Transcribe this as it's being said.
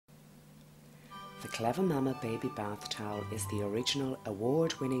The Clevamama baby bath towel is the original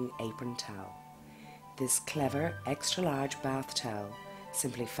award-winning apron towel. This clever extra large bath towel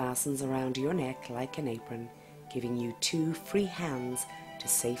simply fastens around your neck like an apron, giving you 2 free hands to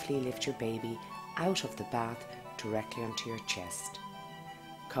safely lift your baby out of the bath directly onto your chest.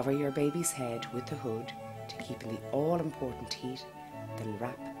 Cover your baby's head with the hood to keep in the all-important heat, then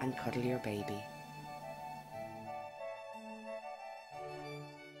wrap and cuddle your baby.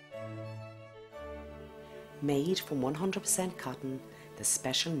 Made from 100% cotton, the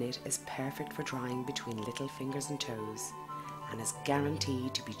special knit is perfect for drying between little fingers and toes and is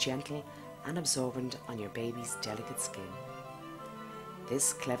guaranteed to be gentle and absorbent on your baby's delicate skin.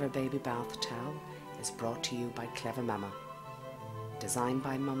 This clever baby bath towel is brought to you by Clevamama, designed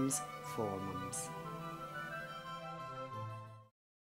by mums for mums.